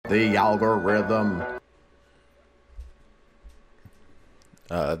The algorithm.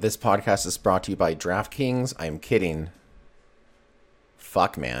 This podcast is brought to you by DraftKings. I'm kidding.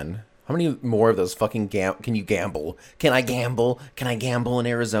 Fuck, man. How many more of those fucking can you gamble? Can I gamble? Can I gamble in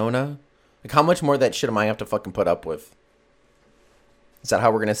Arizona? Like, how much more of that shit am I have to fucking put up with? Is that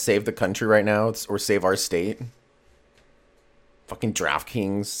how we're gonna save the country right now? Or save our state? Fucking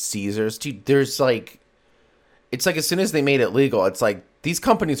DraftKings, Caesars. Dude, there's like... It's like as soon as they made it legal, it's like, these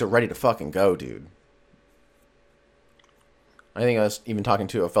companies are ready to fucking go, dude. I think I was even talking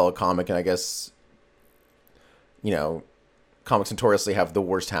to a fellow comic, and I guess, you know, comics notoriously have the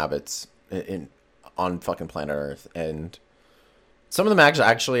worst habits on fucking planet Earth, and some of them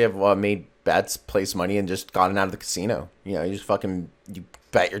actually have made bets, placed money, and just gotten out of the casino. You know, you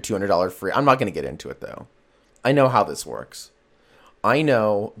bet your $200 free. I'm not gonna get into it though. I know how this works. I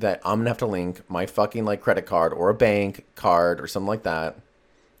know that I'm gonna have to link my fucking like credit card or a bank card or something like that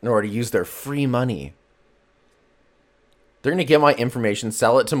in order to use their free money. They're going to get my information,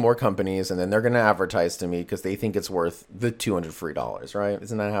 sell it to more companies, and then they're going to advertise to me because they think it's worth the $200 free, right?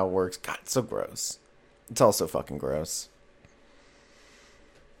 Isn't that how it works? God, it's so gross. It's also fucking gross.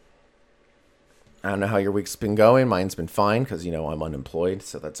 I don't know how your week's been going. Mine's been fine because, you know, I'm unemployed,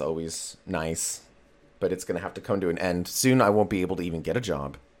 so that's always nice. But it's going to have to come to an end. Soon I won't be able to even get a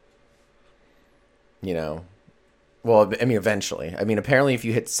job. You know? Well, I mean, eventually. I mean, apparently if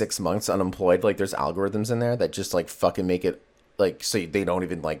you hit 6 months unemployed, like, there's algorithms in there that just, like, fucking make it, like, so they don't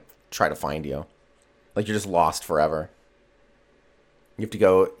even, like, try to find you. Like, you're just lost forever. You have to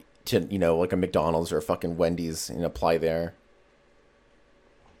go to, you know, like a McDonald's or a fucking Wendy's and apply there.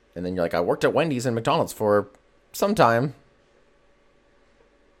 And then you're like, I worked at Wendy's and McDonald's for some time.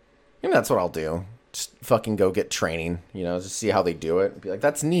 Maybe that's what I'll do. Just fucking go get training, you know, just see how they do it. Be like,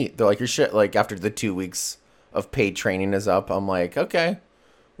 that's neat. They're like, your shit, like, after the 2 weeks of paid training is up, I'm like, okay,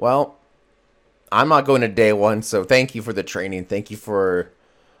 well, I'm not going to day one, so thank you for the training. Thank you for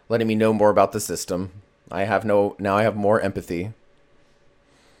letting me know more about the system. Now I have more empathy.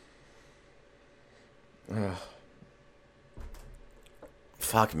 Ugh.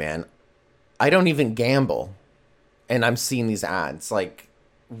 Fuck, man. I don't even gamble, and I'm seeing these ads. Like,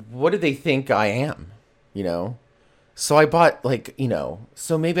 what do they think I am, you know? So I bought, like, you know,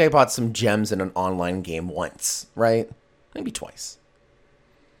 so maybe I bought some gems in an online game once, right? Maybe twice.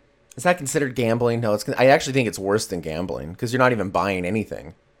 Is that considered gambling? No, I actually think it's worse than gambling because you're not even buying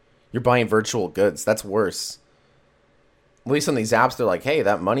anything. You're buying virtual goods. That's worse. At least on these apps, they're like, hey,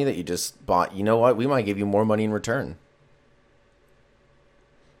 that money that you just bought, you know what? We might give you more money in return.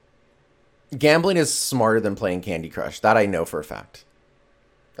 Gambling is smarter than playing Candy Crush. That I know for a fact.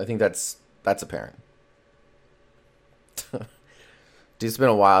 I think that's apparent. Dude, it's been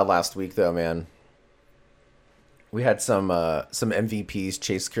a wild last week though, man. We had some MVPs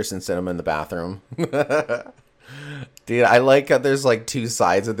chase Kirsten Sinema in the bathroom. Dude, I like how there's like two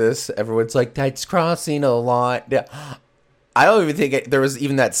sides of this. Everyone's like, that's crossing a line. Yeah. I don't even think there was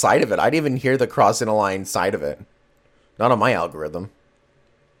even that side of it. I didn't even hear the crossing a line side of it. Not on my algorithm.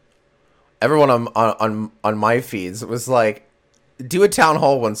 Everyone on my feeds was like, do a town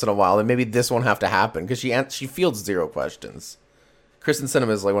hall once in a while, and maybe this won't have to happen because she fields zero questions. Kristen Sinema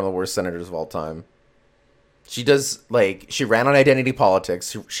is like one of the worst senators of all time. She does, like, she ran on identity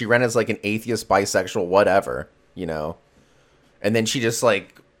politics. She ran as like an atheist, bisexual, whatever, you know. And then she just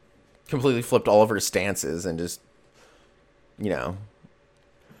like completely flipped all of her stances and just, you know,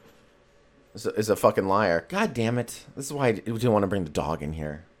 is a fucking liar. God damn it! This is why I didn't want to bring the dog in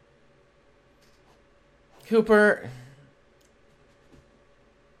here. Cooper,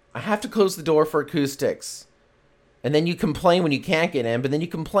 I have to close the door for acoustics. And then you complain when you can't get in, but then you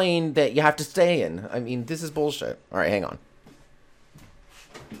complain that you have to stay in. I mean, this is bullshit. All right, hang on.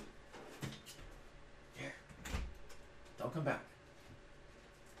 Here. Don't come back.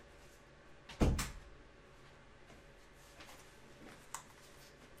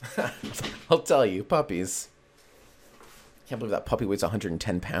 I'll tell you, puppies. Can't believe that puppy weighs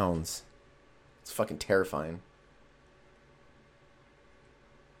 110 pounds. It's fucking terrifying.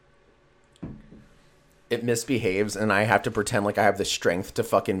 It misbehaves, and I have to pretend like I have the strength to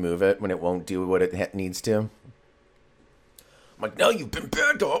fucking move it when it won't do what it needs to. I'm like, no, you've been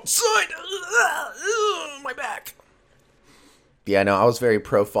bagged outside. My back. Yeah, no, I was very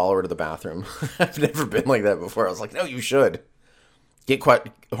pro follower to the bathroom. I've never been like that before. I was like, no, you should.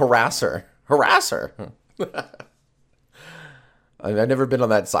 Harass her. I've never been on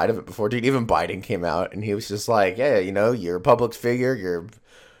that side of it before. Dude, even Biden came out, and he was just like, yeah, you know, you're a public figure. You're,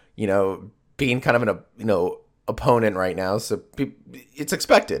 you know, being kind of an opponent right now, so it's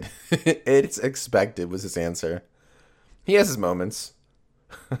expected. It's expected was his answer. He has his moments.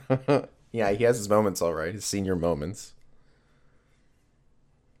 Yeah, he has his moments, all right. His senior moments.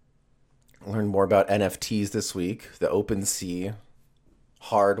 Learned more about NFTs this week. The OpenSea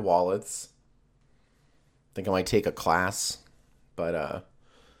hard wallets. Think I might take a class, but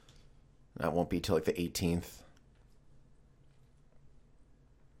that won't be till like the 18th.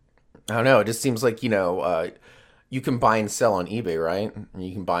 I don't know. It just seems like, you can buy and sell on eBay, right? And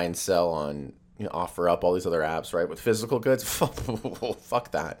you can buy and sell on, offer up all these other apps, right? With physical goods.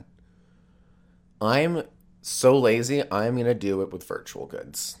 Fuck that. I'm so lazy, I'm going to do it with virtual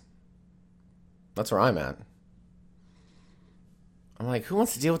goods. That's where I'm at. I'm like, who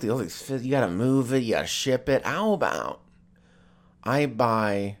wants to deal with all these? You gotta move it, you gotta ship it. How about I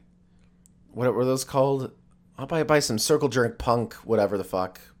buy, what were those called? I'll buy some Circle Jerk Punk, whatever the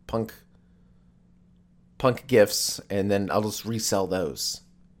fuck, punk gifts, and then I'll just resell those.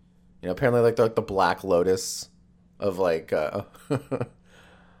 Apparently like they're like the Black Lotus of like of the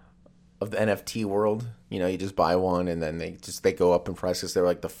NFT world. You just buy one and then they go up in price because they're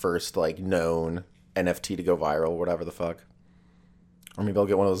like the first like known NFT to go viral, whatever the fuck. Or maybe I'll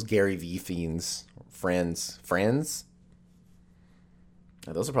get one of those Gary V fiends. Friends?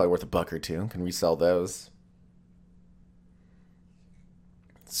 Yeah, those are probably worth $1 or $2. Can resell those.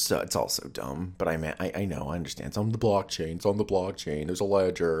 So it's all so dumb. But I know, I understand. It's on the blockchain. There's a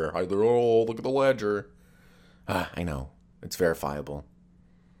ledger. Look at the ledger. I know. It's verifiable.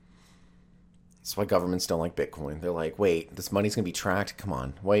 That's why governments don't like Bitcoin. They're like, wait, this money's going to be tracked? Come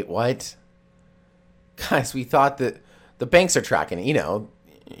on. Wait, what? Guys, we thought that the banks are tracking it.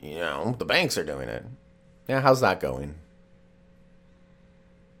 The banks are doing it. Yeah, how's that going?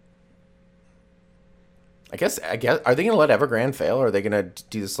 I guess, are they going to let Evergrande fail? Or are they going to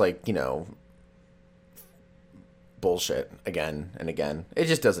do this, bullshit again and again? It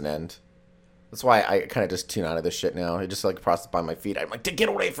just doesn't end. That's why I kind of just tune out of this shit now. It just, crosses by my feet. I'm like, get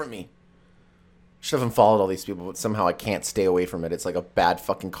away from me. Should have followed all these people, but somehow I can't stay away from it. It's like a bad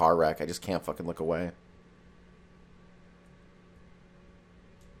fucking car wreck. I just can't fucking look away.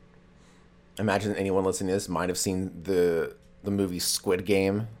 Imagine anyone listening to this might have seen the movie Squid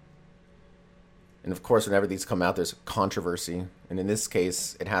Game. And of course, whenever these come out, there's controversy. And in this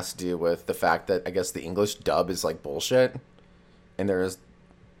case, it has to do with the fact that I guess the English dub is like bullshit. And there's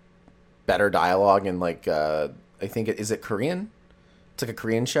better dialogue in I think is it Korean? It's like a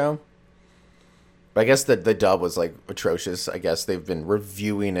Korean show. But I guess the dub was like atrocious. I guess they've been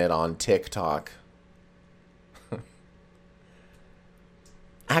reviewing it on TikTok.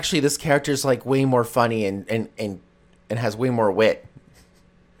 Actually, this character's like way more funny and has way more wit.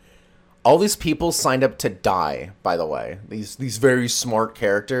 All these people signed up to die, by the way. These very smart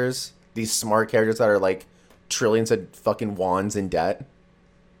characters. These smart characters that are like trillions of fucking wands in debt.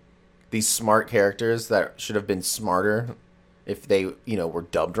 These smart characters that should have been smarter if they, were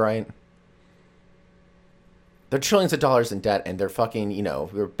dubbed right. They're trillions of dollars in debt, and they're fucking,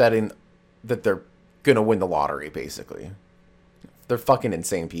 they're betting that they're gonna win the lottery, basically. They're fucking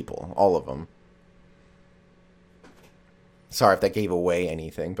insane people, all of them. Sorry if that gave away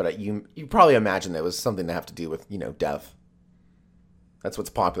anything, but you probably imagine that it was something to have to do with, death. That's what's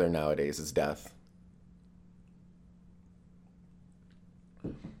popular nowadays, is death.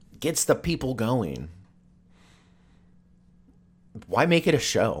 Gets the people going. Why make it a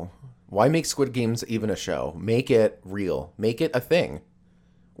show? Why make Squid Games even a show? Make it real. Make it a thing.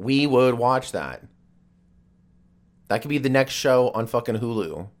 We would watch that. That could be the next show on fucking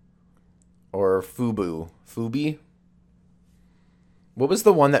Hulu. Or Fubu. Fubi? What was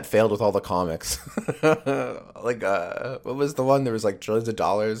the one that failed with all the comics? What was the one? There was like trillions of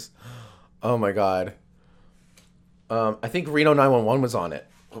dollars. Oh my god. I think Reno 911 was on it.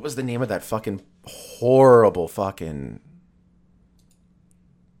 What was the name of that fucking horrible fucking...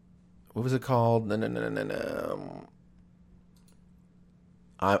 What was it called? No.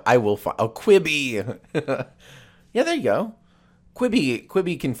 I will find... Oh, Quibi! Yeah, there you go.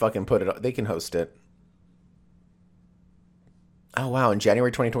 Quibi can fucking put it... They can host it. Oh, wow. In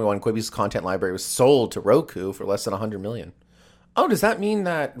January 2021, Quibi's content library was sold to Roku for less than $100 million. Oh, does that mean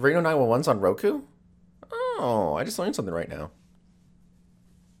that Reno 911's on Roku? Oh, I just learned something right now.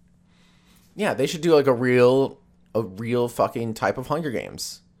 Yeah, they should do like a real fucking type of Hunger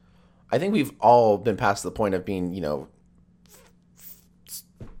Games. I think we've all been past the point of being, how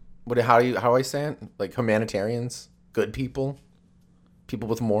do I say it? Like humanitarians, good people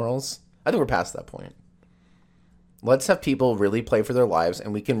with morals. I think we're past that point. Let's have people really play for their lives,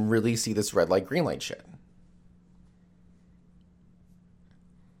 and we can really see this red light, green light shit.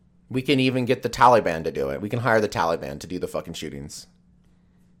 We can even get the Taliban to do it. We can hire the Taliban to do the fucking shootings.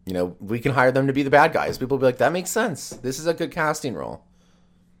 We can hire them to be the bad guys. People will be like, that makes sense. This is a good casting role.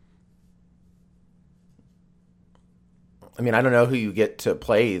 I mean, I don't know who you get to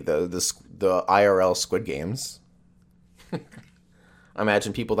play the IRL Squid Games. I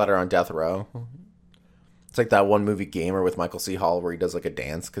imagine people that are on death row. It's like that one movie Gamer with Michael C. Hall where he does like a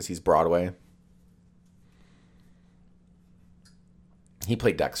dance because he's Broadway. He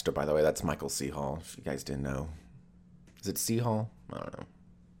played Dexter, by the way. That's Michael C. Hall, if you guys didn't know. Is it C. Hall? I don't know.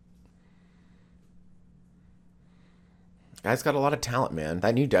 Guy's got a lot of talent, man.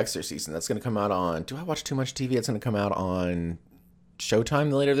 That new Dexter season, that's going to come out on... Do I watch too much TV? It's going to come out on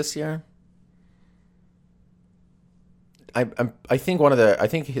Showtime later this year. I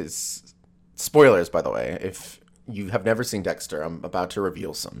think his... Spoilers, by the way. If you have never seen Dexter, I'm about to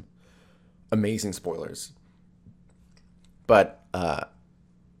reveal some amazing spoilers. But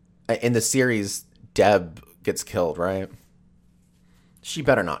in the series, Deb gets killed, right? She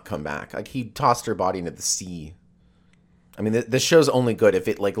better not come back. Like, he tossed her body into the sea. I mean, this show's only good if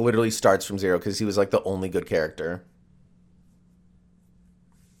it, like, literally starts from zero, because he was, like, the only good character.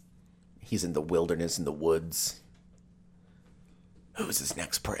 He's in the wilderness, in the woods. Who's his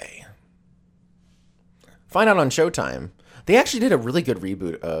next prey? Find out on Showtime. They actually did a really good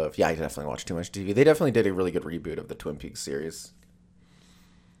reboot of... Yeah, I definitely watch too much TV. They definitely did a really good reboot of the Twin Peaks series.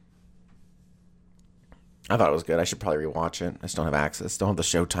 I thought it was good. I should probably rewatch it. I just don't have access. Don't have the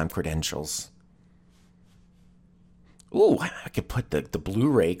Showtime credentials. Ooh, I could put the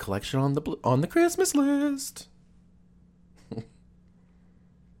Blu-ray collection on the Christmas list.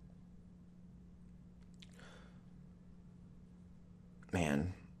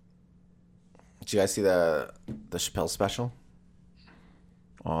 Man. Did you guys see the Chappelle special?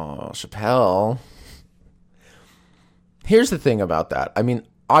 Oh, Chappelle. Here's the thing about that. I mean,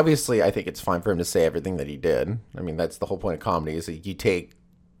 obviously, I think it's fine for him to say everything that he did. I mean, that's the whole point of comedy, is that you take,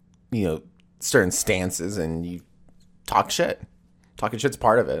 certain stances and you talk shit. Talking shit's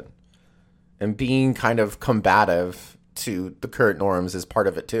part of it. And being kind of combative to the current norms is part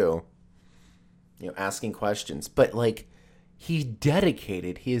of it too. Asking questions. But, like, he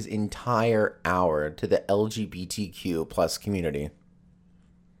dedicated his entire hour to the LGBTQ plus community.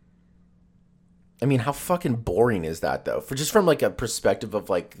 I mean, how fucking boring is that, though? From like a perspective of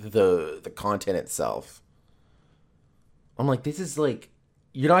like the content itself. I'm like, this is like,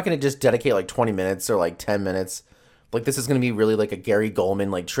 you're not gonna just dedicate like 20 minutes or like 10 minutes. Like, this is gonna be really like a Gary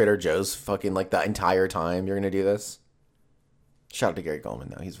Goldman, like Trader Joe's fucking like the entire time you're gonna do this. Shout out to Gary Goldman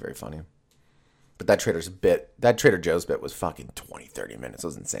though, he's very funny. But that Trader Joe's bit was fucking 20, 30 minutes. It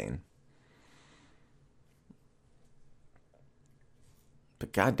was insane.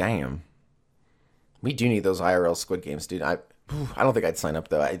 But goddamn. We do need those IRL Squid Games, dude. I don't think I'd sign up,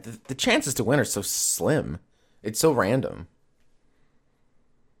 though. The chances to win are so slim. It's so random.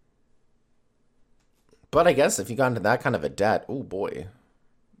 But I guess if you got into that kind of a debt, oh boy.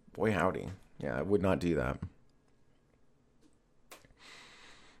 Boy howdy. Yeah, I would not do that.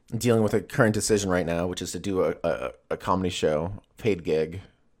 I'm dealing with a current decision right now, which is to do a comedy show, paid gig.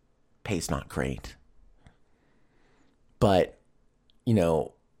 Pay's not great. But,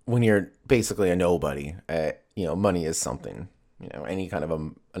 when you're basically a nobody, money is something. Any kind of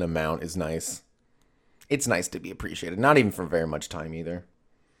an amount is nice. It's nice to be appreciated. Not even for very much time either.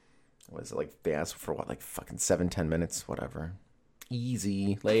 What is it, like, they asked for what, like fucking 7-10 minutes? Whatever.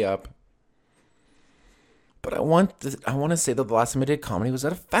 Easy. Layup. But I want to say that the last time I did comedy was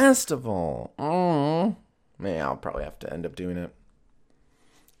at a festival. Man, I'll probably have to end up doing it.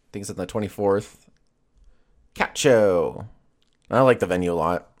 I think it's on the 24th. Cat Show. I like the venue a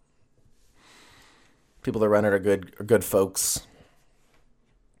lot. People that run it are good folks.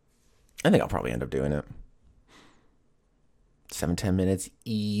 I think I'll probably end up doing it. 7-10 minutes,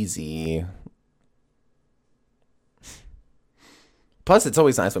 easy. Plus, it's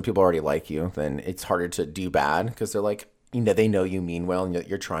always nice when people already like you. Then it's harder to do bad because they're like, they know you mean well and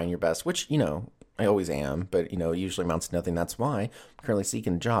you're trying your best, which, I always am. But, it usually amounts to nothing. That's why I'm currently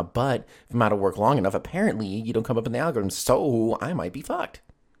seeking a job. But if I'm out of work long enough, apparently you don't come up in the algorithm. So I might be fucked.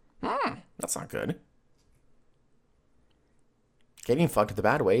 That's not good. Getting fucked the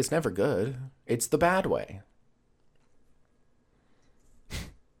bad way is never good. It's the bad way.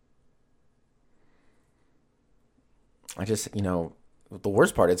 I just, the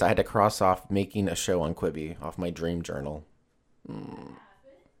worst part is I had to cross off making a show on Quibi off my dream journal. One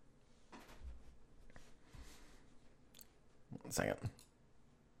second.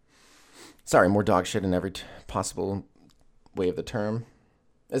 Sorry, more dog shit in every possible way of the term.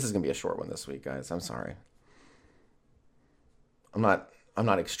 This is going to be a short one this week, guys. I'm sorry. I'm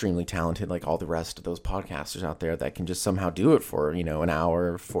not extremely talented like all the rest of those podcasters out there that can just somehow do it for, an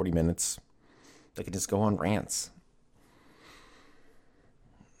hour, 40 minutes. They can just go on rants.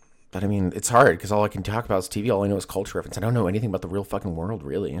 But I mean, it's hard because all I can talk about is TV. All I know is culture reference. I don't know anything about the real fucking world,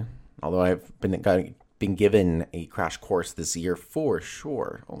 really. Although I've been given a crash course this year for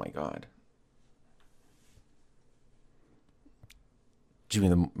sure. Oh my god. Doing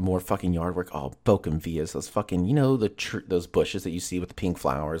the more fucking yard work. Oh, bougainvilleas. Those fucking, those bushes that you see with the pink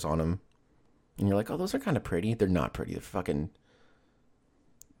flowers on them. And you're like, oh, those are kind of pretty. They're not pretty. They're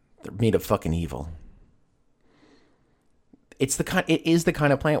made of fucking evil. It is the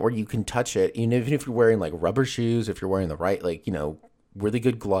kind of plant where you can touch it, even if you're wearing like rubber shoes, if you're wearing the right, like, really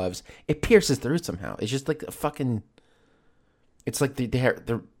good gloves, it pierces through somehow. It's just like a fucking, it's like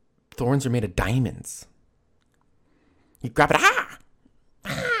the thorns are made of diamonds. You grab it,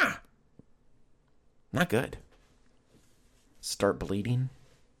 not good. Start bleeding.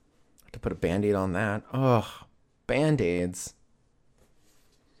 Have to put a Band-Aid on that. Ugh, Band-Aids.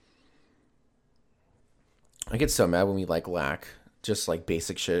 I get so mad when we lack just like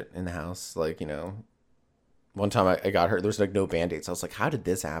basic shit in the house. Like, one time I got hurt. There was like no Band-Aids. I was like, how did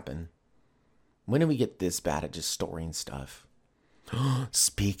this happen? When did we get this bad at just storing stuff?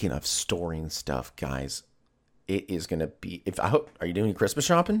 Speaking of storing stuff, guys, it is going to be, are you doing Christmas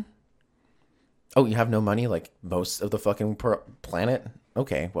shopping? Oh, you have no money like most of the fucking planet?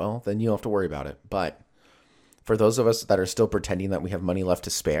 Okay, well, then you don't have to worry about it. But for those of us that are still pretending that we have money left to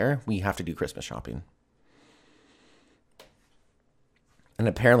spare, we have to do Christmas shopping. And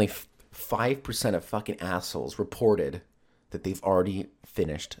apparently 5% of fucking assholes reported that they've already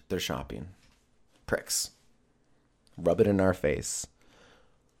finished their shopping. Pricks. Rub it in our face.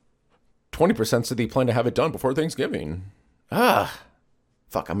 20% said they plan to have it done before Thanksgiving. Fuck,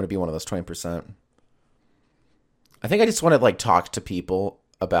 I'm going to be one of those 20%. I think I just want to talk to people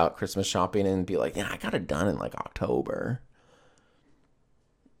about Christmas shopping and be like, yeah, I got it done in October.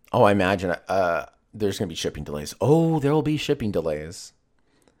 Oh, I imagine there's going to be shipping delays. Oh, there will be shipping delays.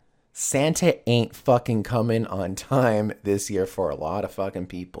 Santa ain't fucking coming on time this year for a lot of fucking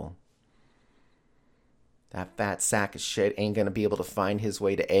people. That fat sack of shit ain't going to be able to find his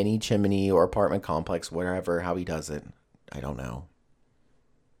way to any chimney or apartment complex, wherever, how he does it. I don't know.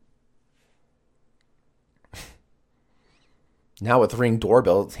 Now with Ring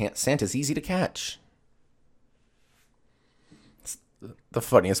doorbell, Santa's easy to catch. It's the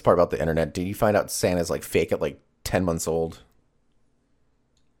funniest part about the internet, dude, you find out Santa's fake at 10 months old.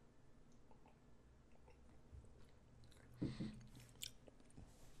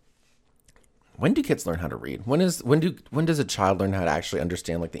 When do kids learn how to read? When does a child learn how to actually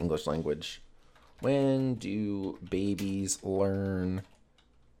understand the English language? When do babies learn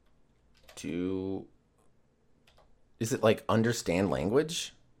to... Is it understand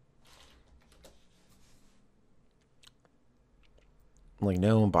language?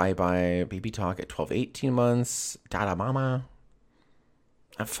 No, bye-bye, baby talk at 12, 18 months. Dada mama.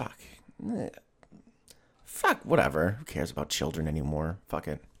 Fuck. Fuck, whatever. Who cares about children anymore? Fuck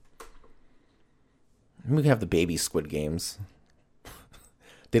it. We can have the baby Squid Games.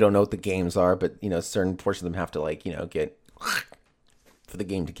 They don't know what the games are, but, a certain portion of them have to, get for the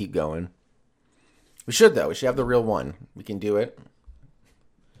game to keep going. We should, though. We should have the real one. We can do it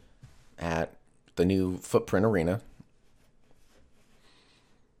at the new Footprint Arena.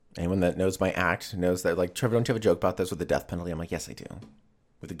 Anyone that knows my act knows that, Trevor, don't you have a joke about this with the death penalty? I'm like, yes, I do.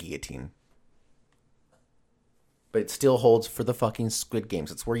 With the guillotine. But it still holds for the fucking Squid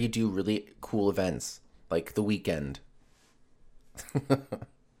Games. It's where you do really cool events, like The Weeknd.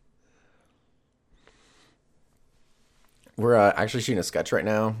 We're actually shooting a sketch right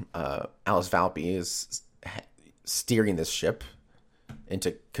now. Alice Valpy is steering this ship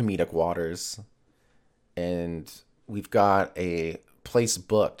into comedic waters. And we've got a place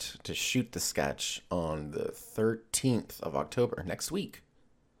booked to shoot the sketch on the 13th of October, next week.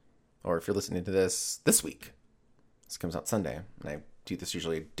 Or if you're listening to this week. This comes out Sunday. And I do this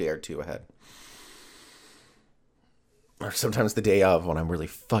usually a day or two ahead. Or sometimes the day of when I'm really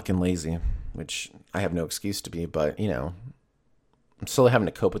fucking lazy. Which I have no excuse to be, but, I'm still having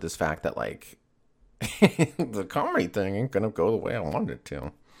to cope with this fact that, the comedy thing ain't gonna go the way I wanted it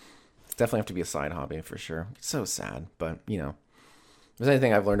to. It's definitely have to be a side hobby for sure. It's so sad, but, if there's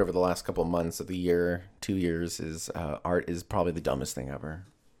anything I've learned over the last couple of months of the year, 2 years, is art is probably the dumbest thing ever.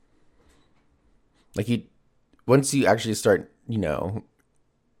 Once you actually start, getting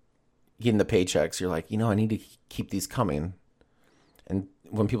the paychecks, you're like, I need to keep these coming. And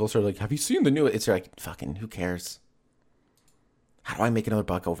when people start have you seen the new? It's fucking, who cares? How do I make another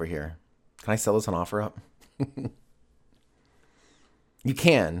buck over here? Can I sell this on OfferUp? You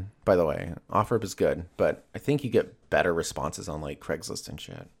can, by the way. OfferUp is good, but I think you get better responses on Craigslist and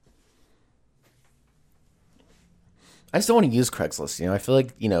shit. I just don't want to use Craigslist. I feel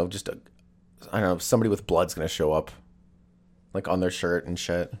like, just, I don't know, somebody with blood's going to show up, like, on their shirt and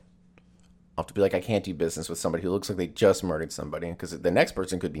shit. I'll have to be like, I can't do business with somebody who looks like they just murdered somebody, because the next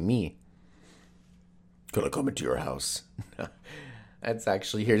person could be me. Could I come into your house? That's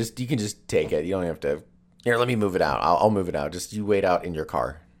actually here. You can just take it. You don't have to. Here, let me move it out. I'll move it out. Just you wait out in your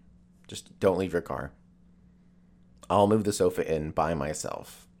car. Just don't leave your car. I'll move the sofa in by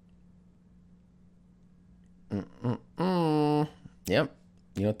myself. Yep.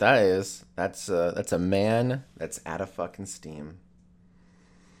 You know what that is? That's a man that's out of fucking steam.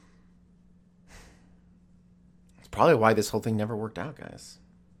 It's probably why this whole thing never worked out, guys.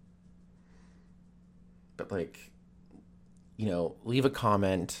 But like, leave a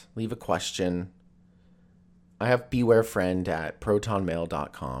comment, leave a question. I have bewarefriend at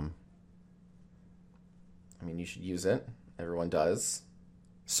protonmail.com. I mean, you should use it. Everyone does.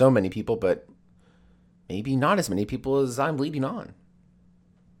 So many people, but maybe not as many people as I'm leading on.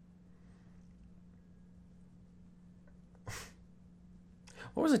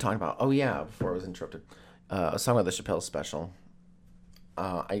 What was I talking about? Oh, yeah, before I was interrupted. I was talking about the Chappelle special.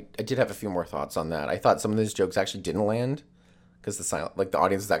 I did have a few more thoughts on that. I thought some of those jokes actually didn't land because the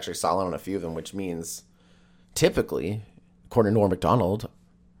audience is actually silent on a few of them, which means typically, according to Norm Macdonald,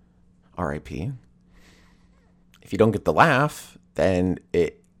 R.I.P., if you don't get the laugh, then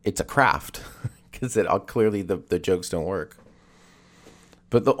it's a craft because clearly the jokes don't work.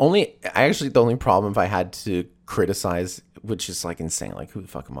 But the only problem if I had to criticize, which is like insane, like who the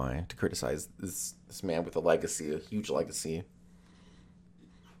fuck am I to criticize this man with a huge legacy,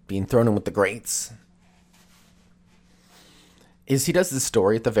 being thrown in with the greats, is he does this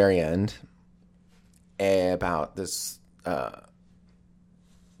story at the very end about this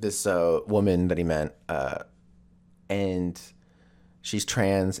woman that he met, and she's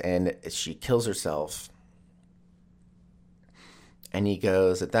trans and she kills herself. And he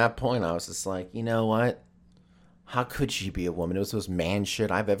goes, at that point, I was just like, you know what? How could she be a woman? It was the most man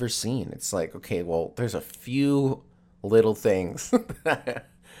shit I've ever seen. It's like, okay, well, there's a few little things.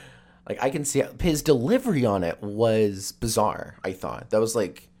 Like, I can see his delivery on it was bizarre, I thought. That was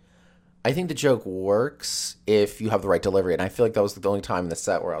like, I think the joke works if you have the right delivery. And I feel like that was the only time in the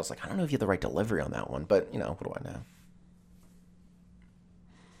set where I was like, I don't know if you have the right delivery on that one. But, what do I know?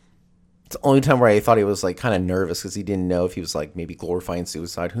 It's the only time where I thought he was like kind of nervous because he didn't know if he was like maybe glorifying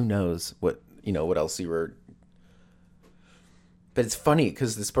suicide. Who knows what else you were. But it's funny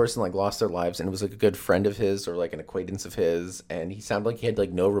because this person like lost their lives and it was like a good friend of his or like an acquaintance of his, and he sounded like he had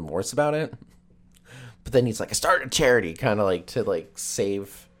like no remorse about it. But then he's like, I started a charity, kind of like to like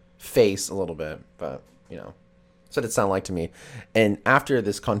save face a little bit. But that's what it sounded like to me. And after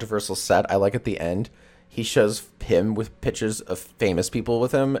this controversial set, I like at the end, he shows him with pictures of famous people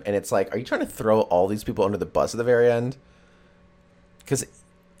with him, and it's like, are you trying to throw all these people under the bus at the very end? Because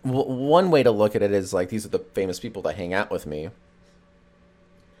one way to look at it is like, these are the famous people that hang out with me.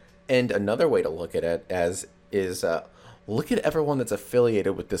 And another way to look at it is look at everyone that's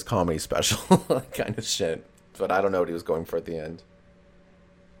affiliated with this comedy special kind of shit. But I don't know what he was going for at the end.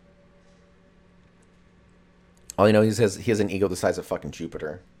 All I know is he has an ego the size of fucking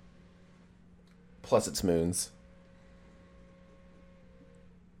Jupiter. Plus it's moons.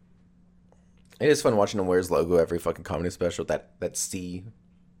 It is fun watching him wear his logo every fucking comedy special. That C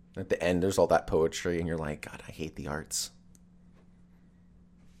at the end, there's all that poetry, and you're like, God, I hate the arts.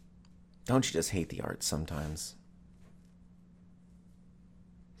 Don't you just hate the arts sometimes?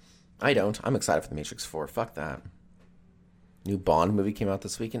 I don't. I'm excited for The Matrix 4. Fuck that. New Bond movie came out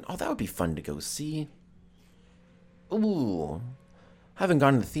this weekend. Oh, that would be fun to go see. Ooh. Haven't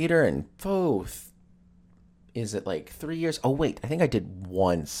gone to the theater in is it like 3 years? Oh, wait. I think I did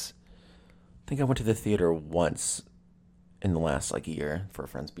once. I think I went to the theater once in the last like year for a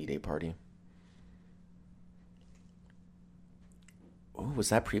friend's B-Day party. Oh, was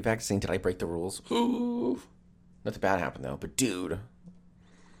that pre-vaccine? Did I break the rules? Ooh. Nothing bad happened though. But dude,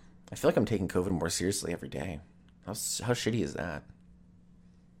 I feel like I'm taking COVID more seriously every day. How shitty is that?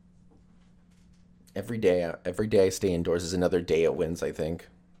 Every day I stay indoors is another day it wins, I think.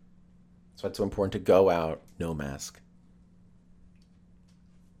 That's why it's so important to go out, no mask.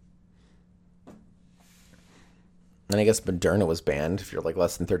 And I guess Moderna was banned if you're like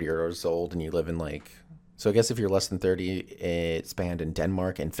less than 30 years old and you live in like... So I guess if you're less than 30, it's banned in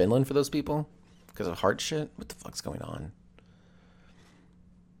Denmark and Finland for those people because of heart shit. What the fuck's going on?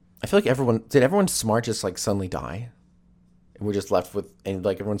 I feel like everyone smart just like suddenly die? And we're just left with, and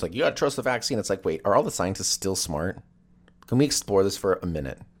like everyone's like, you gotta trust the vaccine. It's like, wait, are all the scientists still smart? Can we explore this for a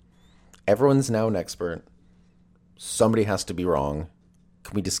minute? Everyone's now an expert. Somebody has to be wrong.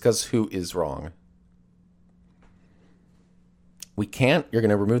 Can we discuss who is wrong? We can't. You're going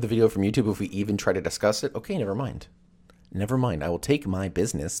to remove the video from YouTube if we even try to discuss it? Okay, never mind. Never mind. I will take my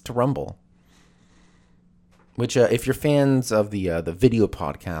business to Rumble. Which, if you're fans of the video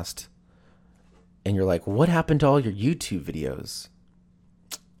podcast, and you're like, what happened to all your YouTube videos?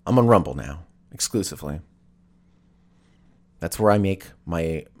 I'm on Rumble now, exclusively. That's where I make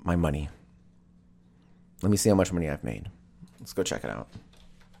my money. Let me see how much money I've made. Let's go check it out.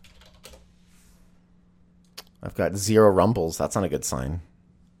 I've got 0 rumbles. That's not a good sign.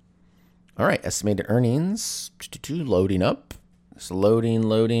 All right, estimated earnings. Loading up. It's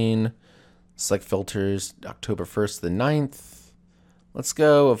loading. Select filters, October 1st to the 9th. Let's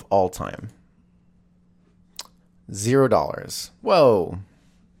go of all time. $0. Whoa.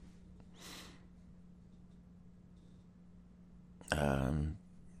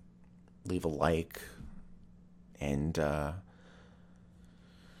 Leave a like. And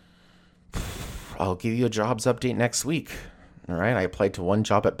I'll give you a jobs update next week. All right, I applied to one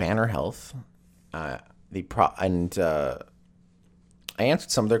job at Banner Health. I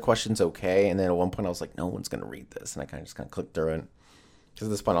answered some of their questions okay, and then at one point I was like, no one's going to read this, and I kind of clicked through it. Because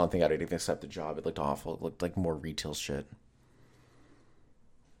at this point I don't think I'd even accept the job. It looked awful. It looked like more retail shit.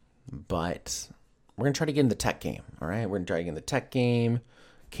 But we're going to try to get in the tech game, all right? We're going to try to get in the tech game,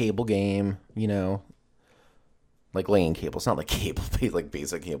 cable game, like laying cable. It's not like cable, like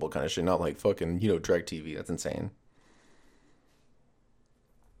basic cable kind of shit. Not like fucking, DirecTV. That's insane.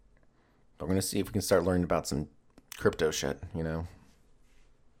 But we're going to see if we can start learning about some crypto shit,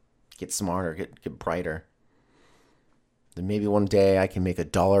 Get smarter, get brighter. Then maybe one day I can make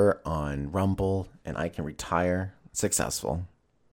 $1 on Rumble and I can retire successful.